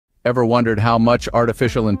Ever wondered how much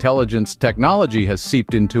artificial intelligence technology has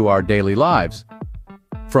seeped into our daily lives?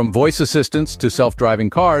 From voice assistants to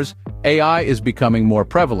self-driving cars, AI is becoming more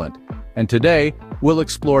prevalent. And today, we'll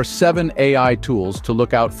explore 7 AI tools to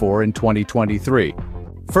look out for in 2023.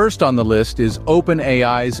 First on the list is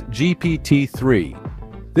OpenAI's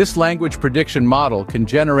GPT-3. This language prediction model can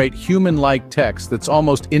generate human-like text that's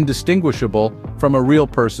almost indistinguishable from a real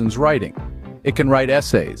person's writing. It can write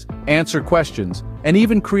essays, answer questions, and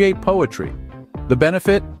even create poetry. The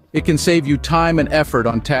benefit? It can save you time and effort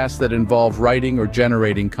on tasks that involve writing or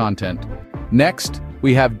generating content. Next,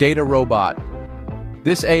 we have Data Robot.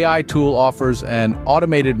 This AI tool offers an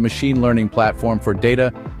automated machine learning platform for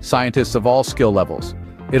data scientists of all skill levels.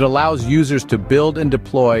 It allows users to build and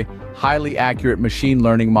deploy highly accurate machine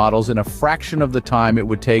learning models in a fraction of the time it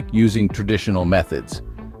would take using traditional methods.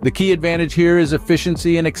 The key advantage here is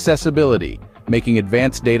efficiency and accessibility, making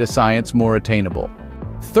advanced data science more attainable.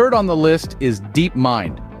 Third on the list is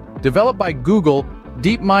DeepMind. Developed by Google,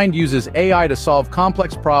 DeepMind uses AI to solve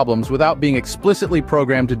complex problems without being explicitly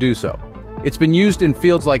programmed to do so. It's been used in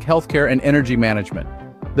fields like healthcare and energy management.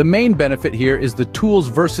 The main benefit here is the tool's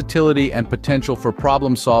versatility and potential for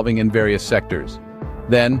problem-solving in various sectors.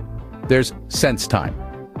 Then, there's SenseTime.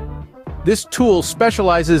 This tool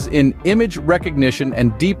specializes in image recognition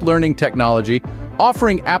and deep learning technology,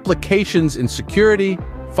 offering applications in security,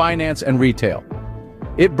 finance, and retail.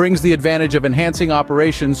 It brings the advantage of enhancing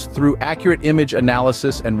operations through accurate image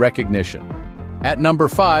analysis and recognition. At number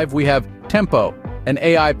 5, we have Tempo, an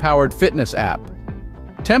AI-powered fitness app.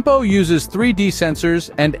 Tempo uses 3D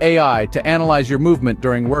sensors and AI to analyze your movement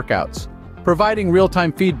during workouts, providing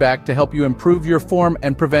real-time feedback to help you improve your form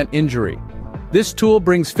and prevent injury. This tool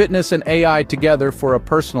brings fitness and AI together for a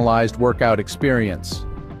personalized workout experience.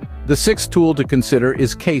 The 6th tool to consider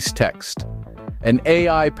is CaseText, an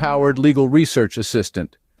AI-powered legal research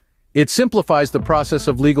assistant. It simplifies the process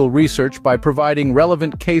of legal research by providing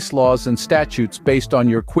relevant case laws and statutes based on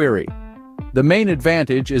your query. The main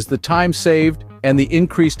advantage is the time saved and the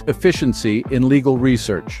increased efficiency in legal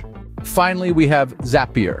research. Finally, we have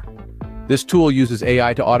Zapier. This tool uses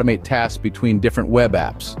AI to automate tasks between different web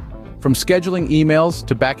apps. From scheduling emails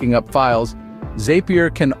to backing up files,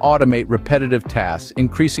 Zapier can automate repetitive tasks,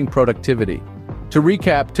 increasing productivity. To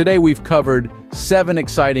recap, today we've covered 7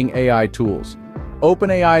 exciting AI tools: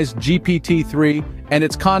 OpenAI's GPT-3 and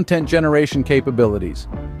its content generation capabilities,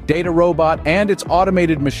 Data Robot and its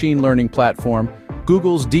automated machine learning platform,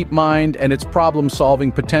 Google's DeepMind and its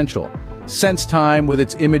problem-solving potential, SenseTime with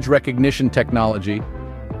its image recognition technology,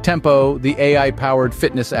 Tempo, the AI-powered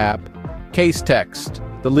fitness app,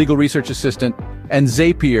 CaseText, the legal research assistant, and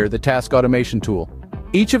Zapier, the task automation tool.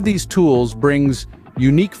 Each of these tools brings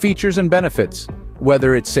unique features and benefits,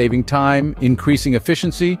 whether it's saving time, increasing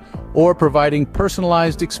efficiency, or providing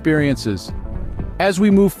personalized experiences. As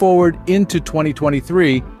we move forward into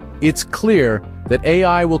 2023, it's clear that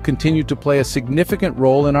AI will continue to play a significant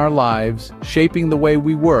role in our lives, shaping the way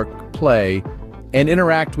we work, play, and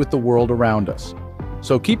interact with the world around us.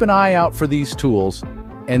 So keep an eye out for these tools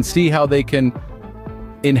and see how they can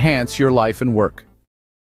enhance your life and work.